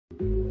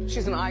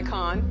She's an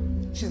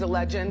icon, she's a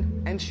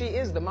legend, and she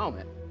is the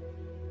moment.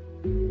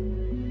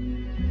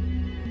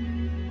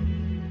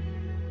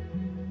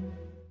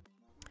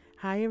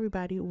 Hi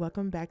everybody,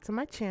 welcome back to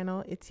my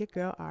channel. It's your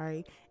girl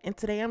Ari, and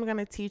today I'm going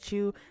to teach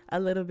you a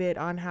little bit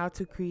on how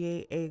to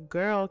create a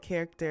girl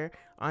character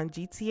on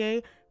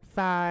GTA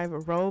 5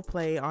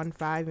 roleplay on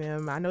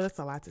FiveM. I know that's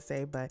a lot to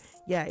say, but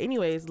yeah,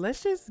 anyways,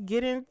 let's just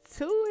get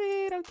into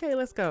it. Okay,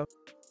 let's go.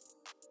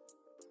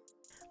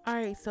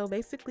 Alright, so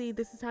basically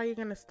this is how you're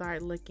going to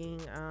start looking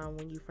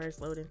when you first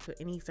load into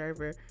any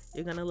server.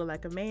 You're going to look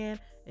like a man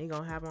and you're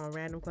going to have on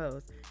random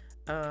clothes.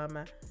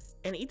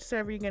 In each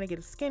server you're going to get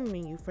a skin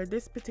menu. For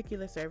this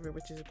particular server,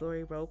 which is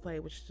Glory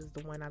Roleplay, which is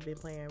the one I've been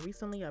playing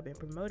recently, I've been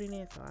promoting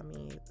it, so I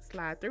mean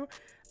slide through.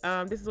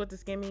 This is what the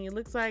skin menu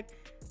looks like.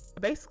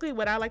 Basically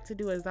what I like to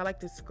do is I like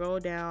to scroll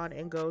down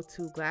and go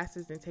to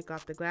glasses and take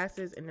off the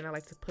glasses, and then I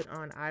like to put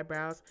on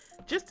eyebrows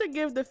just to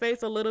give the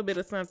face a little bit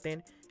of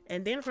something.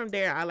 And then from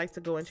there I like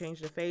to go and change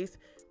the face,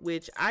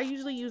 which I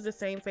usually use the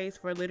same face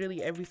for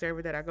literally every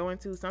server that I go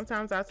into.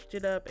 Sometimes I'll switch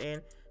it up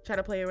and try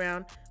to play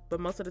around, but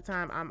most of the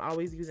time I'm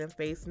always using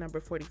face number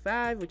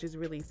 45, which is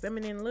really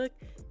feminine look.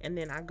 And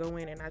then I go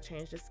in and I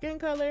change the skin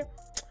color.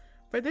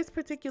 For this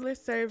particular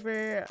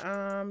server,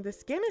 the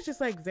skin is just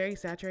like very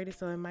saturated,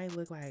 so it might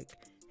look like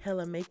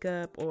hella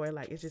makeup or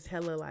like it's just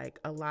hella like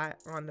a lot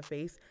on the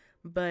face.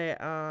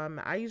 But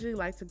I usually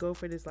like to go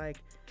for this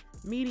like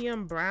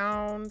medium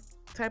brown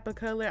type of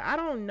color. I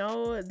don't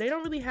know, they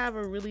don't really have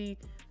a really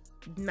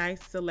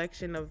nice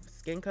selection of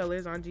skin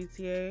colors on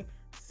GTA,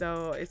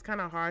 so it's kind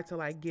of hard to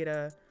like get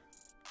a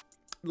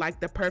like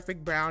the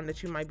perfect brown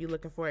that you might be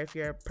looking for if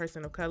you're a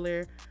person of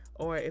color.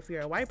 Or if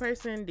you're a white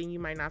person, then you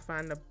might not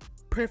find the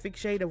perfect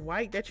shade of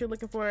white that you're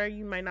looking for.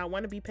 You might not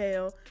want to be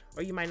pale,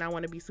 or you might not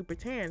want to be super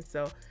tan.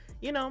 So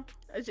you know,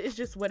 it's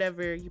just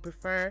whatever you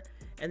prefer.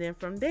 And then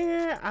from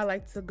there I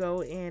like to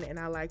go in and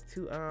I like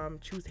to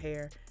choose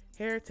hair.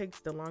 Hair takes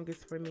the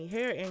longest for me,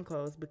 hair and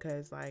clothes,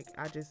 because like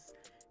I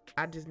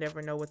just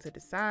never know what to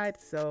decide.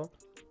 So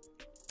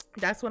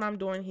that's what I'm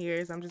doing here,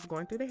 is I'm just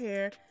going through the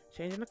hair,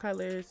 changing the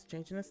colors,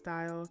 changing the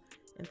style,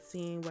 and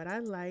seeing what I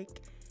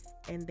like.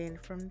 And then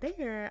from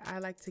there I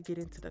like to get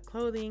into the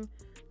clothing.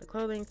 The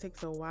clothing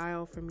takes a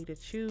while for me to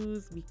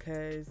choose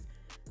because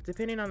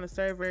depending on the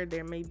server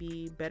there may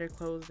be better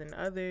clothes than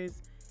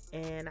others,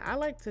 and I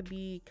like to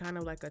be kind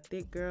of like a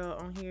thick girl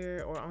on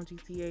here or on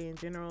GTA in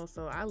general.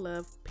 So I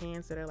love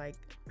pants that are like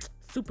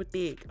super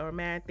thick or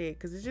mad thick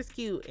because it's just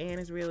cute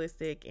and it's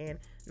realistic, and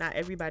not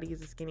everybody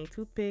is a skinny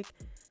toothpick.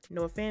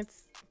 No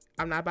offense,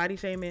 I'm not body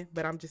shaming,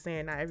 but I'm just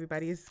saying not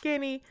everybody is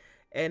skinny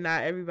and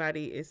not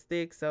everybody is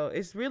thick. So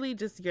it's really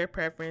just your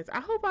preference. I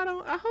hope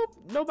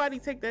nobody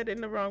take that in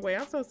the wrong way.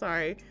 I'm so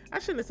sorry, I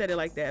shouldn't have said it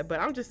like that, but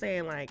I'm just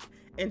saying like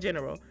in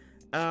general,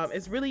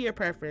 it's really your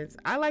preference.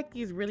 I like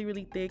these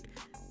really thick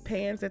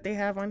pants that they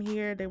have on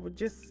here. They were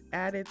just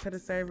added to the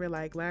server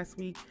like last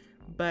week,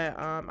 but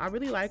I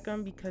really like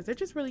them because they're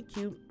just really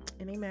cute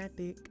and they mad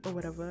thick or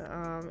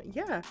whatever.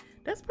 Yeah,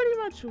 that's pretty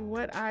much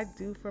what I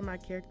do for my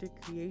character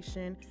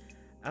creation.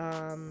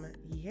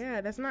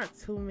 Yeah, that's not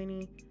too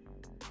many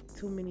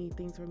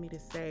things for me to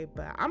say,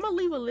 but I'm gonna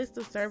leave a list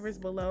of servers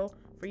below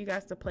for you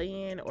guys to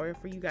play in, or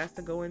for you guys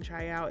to go and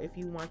try out if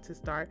you want to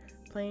start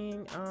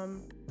playing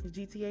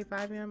GTA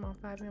 5M on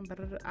FiveM. But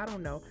I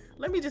don't know,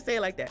 let me just say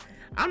it like that.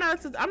 I'm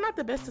not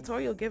the best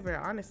tutorial giver,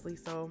 honestly,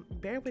 so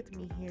bear with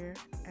me here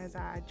as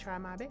I try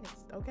my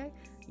best. Okay,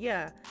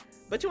 yeah,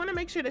 but you want to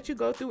make sure that you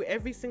go through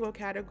every single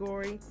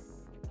category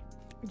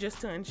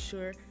just to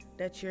ensure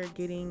that you're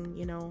getting,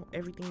 you know,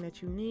 everything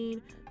that you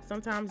need.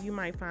 Sometimes you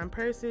might find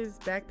purses,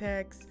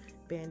 backpacks,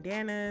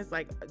 bandanas,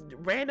 like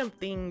random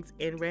things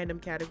in random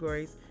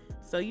categories.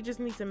 So you just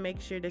need to make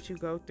sure that you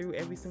go through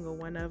every single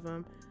one of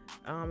them.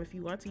 If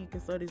you want to, you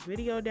can slow this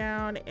video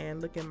down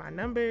and look at my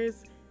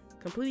numbers.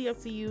 Completely up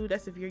to you.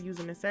 That's if you're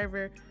using the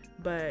server,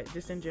 but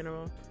just in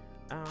general,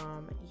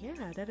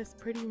 yeah, that is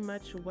pretty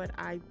much what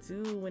I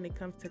do when it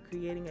comes to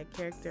creating a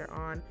character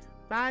on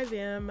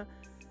FiveM.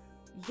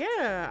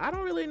 Yeah, I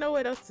don't really know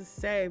what else to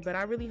say, but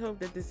I really hope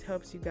that this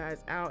helps you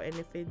guys out, and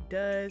if it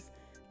does,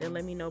 then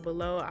let me know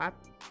below. I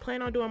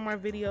plan on doing more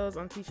videos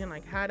on teaching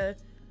like how to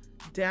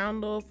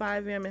download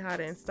FiveM and how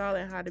to install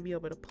it and how to be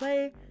able to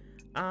play,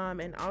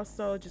 and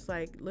also just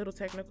like little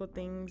technical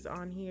things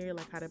on here,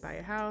 like how to buy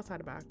a house, how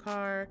to buy a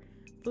car,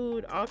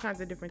 food, all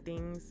kinds of different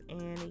things.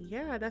 And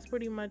yeah, that's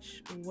pretty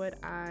much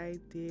what I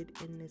did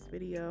in this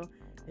video,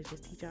 is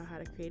just teach y'all how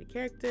to create a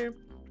character.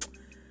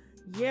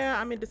 Yeah,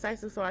 I'm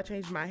indecisive, so I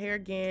changed my hair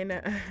again.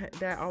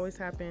 That always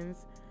happens.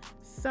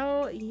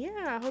 So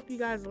yeah, I hope you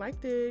guys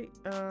liked it.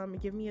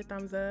 Give me a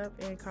thumbs up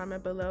and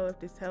comment below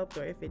if this helped,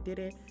 or if it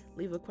didn't,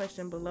 leave a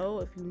question below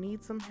if you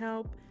need some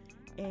help,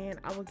 and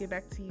I will get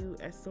back to you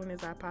as soon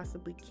as I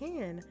possibly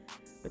can.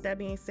 With that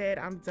being said,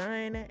 I'm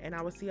done, and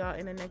I will see y'all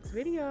in the next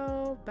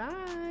video.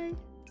 Bye.